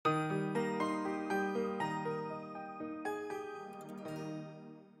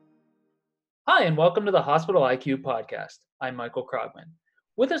Hi, and welcome to the Hospital IQ podcast. I'm Michael Krogman.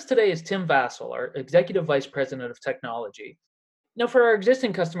 With us today is Tim Vassal, our Executive Vice President of Technology. Now, for our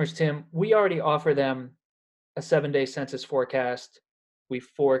existing customers, Tim, we already offer them a 7-day census forecast. We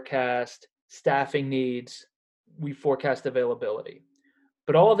forecast staffing needs. We forecast availability.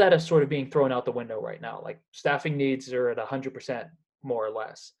 But all of that is sort of being thrown out the window right now. Like staffing needs are at 100%, more or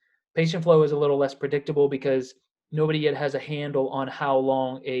less. Patient flow is a little less predictable because nobody yet has a handle on how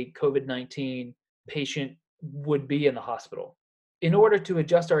long a COVID 19 patient would be in the hospital. In order to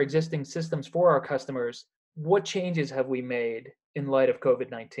adjust our existing systems for our customers, what changes have we made in light of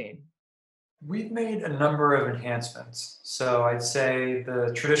COVID 19? We've made a number of enhancements. So I'd say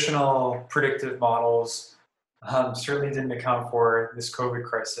the traditional predictive models certainly didn't account for this COVID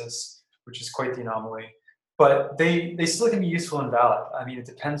crisis, which is quite the anomaly. But they still can be useful and valid. I mean, it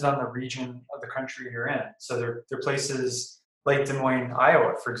depends on the region of the country you're in. So there are places like Des Moines,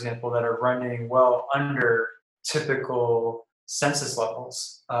 Iowa, for example, that are running well under typical census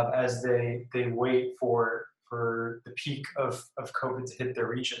levels as they wait for the peak of COVID to hit their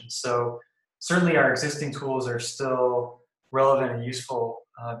region. So certainly our existing tools are still relevant and useful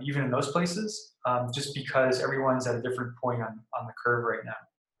even in those places, just because everyone's at a different point on the curve right now.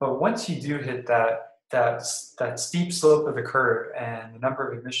 But once you do hit that steep slope of the curve and the number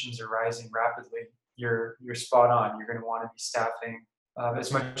of admissions are rising rapidly, you're spot on. You're going to want to be staffing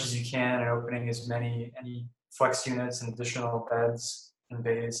as much as you can and opening as many any flex units and additional beds and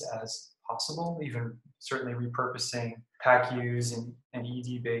bays as possible, even certainly repurposing PACUs and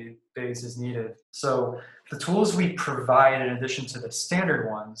bays as needed. So the tools we provide in addition to the standard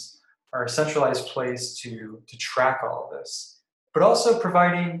ones are a centralized place to track all of this, but also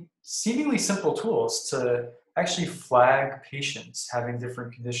providing seemingly simple tools to actually flag patients having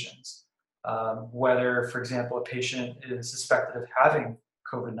different conditions. Whether, for example, a patient is suspected of having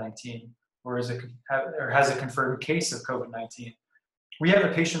COVID-19 or has a confirmed case of COVID-19. We have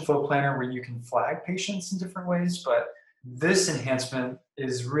a patient flow planner where you can flag patients in different ways, but this enhancement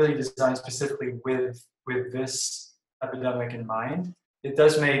is really designed specifically with this epidemic in mind. It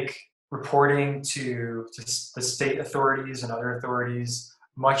does make reporting to the state authorities and other authorities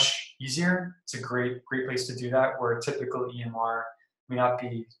much easier. It's a great place to do that, where a typical EMR may not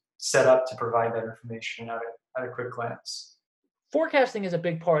be set up to provide that information at a quick glance. Forecasting is a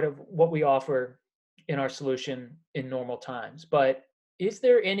big part of what we offer in our solution in normal times, but is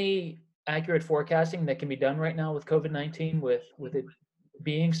there any accurate forecasting that can be done right now with COVID 19 with it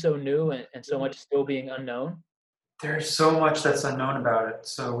being so new and so much still being unknown? There's so much that's unknown about it.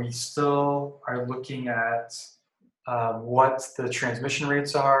 So we still are looking at what the transmission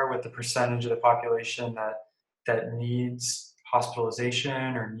rates are, what the percentage of the population that needs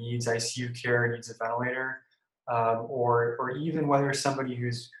hospitalization or needs ICU care, needs a ventilator, or even whether somebody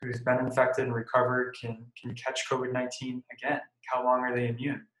who's been infected and recovered can catch COVID-19 again. How long are they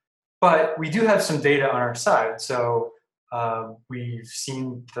immune? But we do have some data on our side. So we've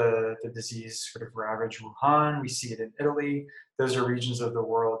seen the disease sort of ravage Wuhan. We see it in Italy. Those are regions of the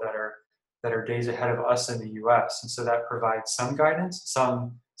world that are days ahead of us in the US. And so that provides some guidance,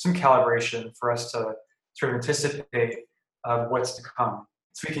 some calibration for us to sort of anticipate what's to come.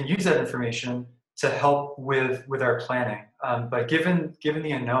 So we can use that information to help with our planning. But given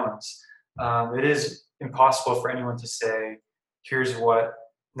the unknowns, it is impossible for anyone to say, here's what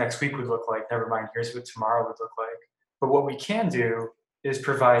next week would look like, never mind, here's what tomorrow would look like. But what we can do is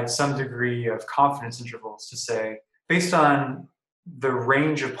provide some degree of confidence intervals to say, based on the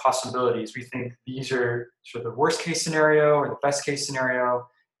range of possibilities, we think these are sort of the worst case scenario or the best case scenario,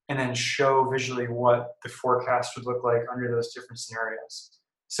 and then show visually what the forecast would look like under those different scenarios.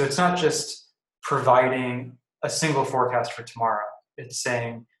 So it's not just providing a single forecast for tomorrow. It's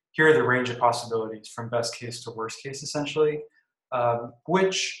saying, here are the range of possibilities from best case to worst case, essentially,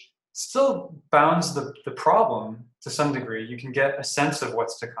 which still bounds the problem to some degree. You can get a sense of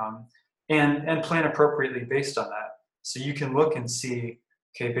what's to come and plan appropriately based on that. So you can look and see,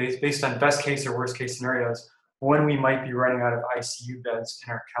 okay, based on best case or worst case scenarios, when we might be running out of ICU beds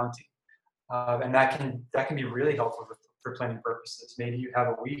in our county. And that can be really helpful for planning purposes. Maybe you have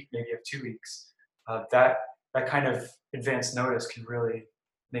a week, maybe you have 2 weeks. That kind of advanced notice can really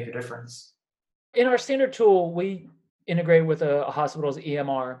make a difference. In our standard tool, we integrate with a hospital's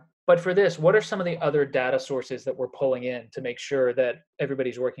EMR. But for this, what are some of the other data sources that we're pulling in to make sure that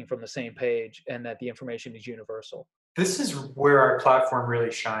everybody's working from the same page and that the information is universal? This is where our platform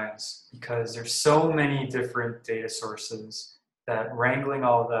really shines, because there's so many different data sources that wrangling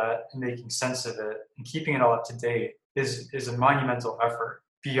all of that and making sense of it and keeping it all up to date is a monumental effort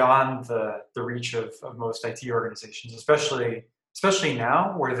beyond the reach of most IT organizations, especially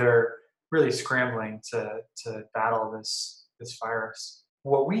now where really scrambling to battle this virus.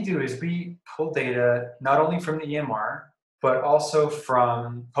 What we do is we pull data not only from the EMR, but also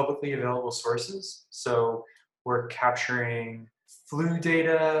from publicly available sources. So we're capturing flu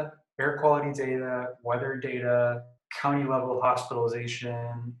data, air quality data, weather data, county level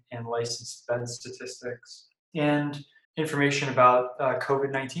hospitalization and licensed bed statistics, and information about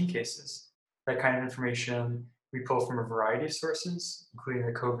COVID-19 cases. That kind of information we pull from a variety of sources, including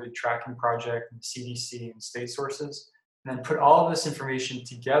the COVID tracking project and CDC and state sources, and then put all of this information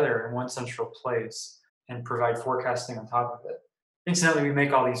together in one central place and provide forecasting on top of it. Incidentally, we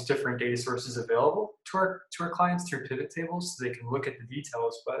make all these different data sources available to our clients through pivot tables so they can look at the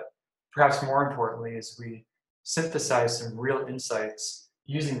details, but perhaps more importantly is we synthesize some real insights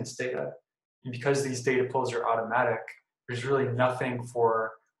using this data. And because these data pulls are automatic, there's really nothing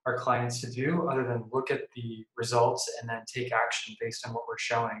for our clients to do other than look at the results and then take action based on what we're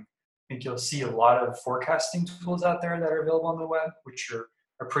showing. I think you'll see a lot of forecasting tools out there that are available on the web, which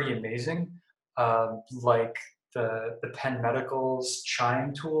are pretty amazing, like the Penn Medical's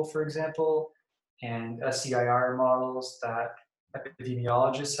Chime tool, for example, and SCIR models that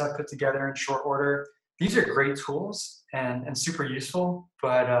epidemiologists have put together in short order. These are great tools and super useful,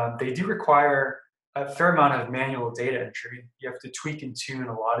 but they do require a fair amount of manual data entry. You have to tweak and tune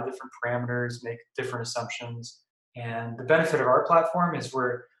a lot of different parameters, make different assumptions. And the benefit of our platform is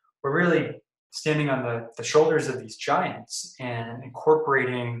we're really standing on the shoulders of these giants and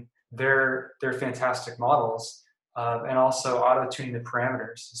incorporating their fantastic models, and also auto-tuning the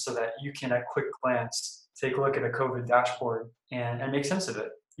parameters so that you can, at quick glance, take a look at a COVID dashboard and make sense of it.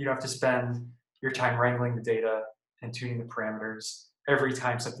 You don't have to spend your time wrangling the data and tuning the parameters every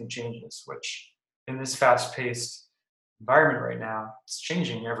time something changes, which in this fast-paced environment right now, it's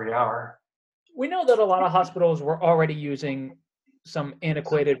changing every hour. We know that a lot of hospitals were already using some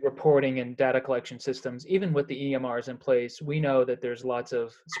antiquated reporting and data collection systems. Even with the EMRs in place, we know that there's lots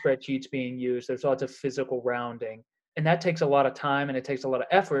of spreadsheets being used. There's lots of physical rounding, and that takes a lot of time and it takes a lot of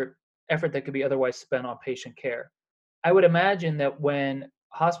effort that could be otherwise spent on patient care. I would imagine that when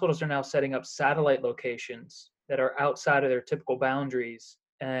hospitals are now setting up satellite locations that are outside of their typical boundaries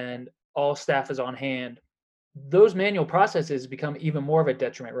and all staff is on hand, those manual processes become even more of a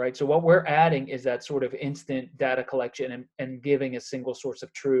detriment, right? So what we're adding is that sort of instant data collection and giving a single source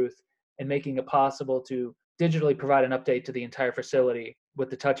of truth and making it possible to digitally provide an update to the entire facility with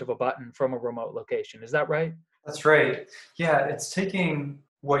the touch of a button from a remote location. Is that right? That's right. Yeah, it's taking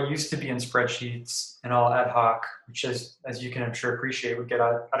what used to be in spreadsheets and all ad hoc, which is, as you can, I'm sure, appreciate, would get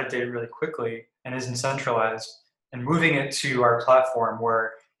out of date really quickly and isn't centralized, and moving it to our platform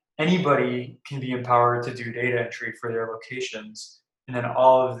where anybody can be empowered to do data entry for their locations, and then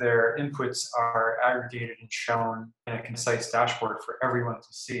all of their inputs are aggregated and shown in a concise dashboard for everyone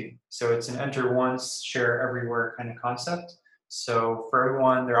to see. So it's an enter once, share everywhere kind of concept. So for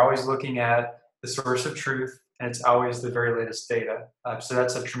everyone, they're always looking at the source of truth, and it's always the very latest data. So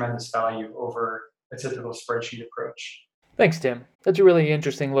that's a tremendous value over a typical spreadsheet approach. Thanks, Tim. That's a really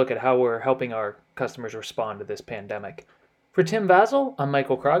interesting look at how we're helping our customers respond to this pandemic. For Tim Vasil, I'm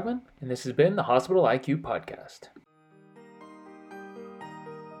Michael Krogman, and this has been the Hospital IQ Podcast.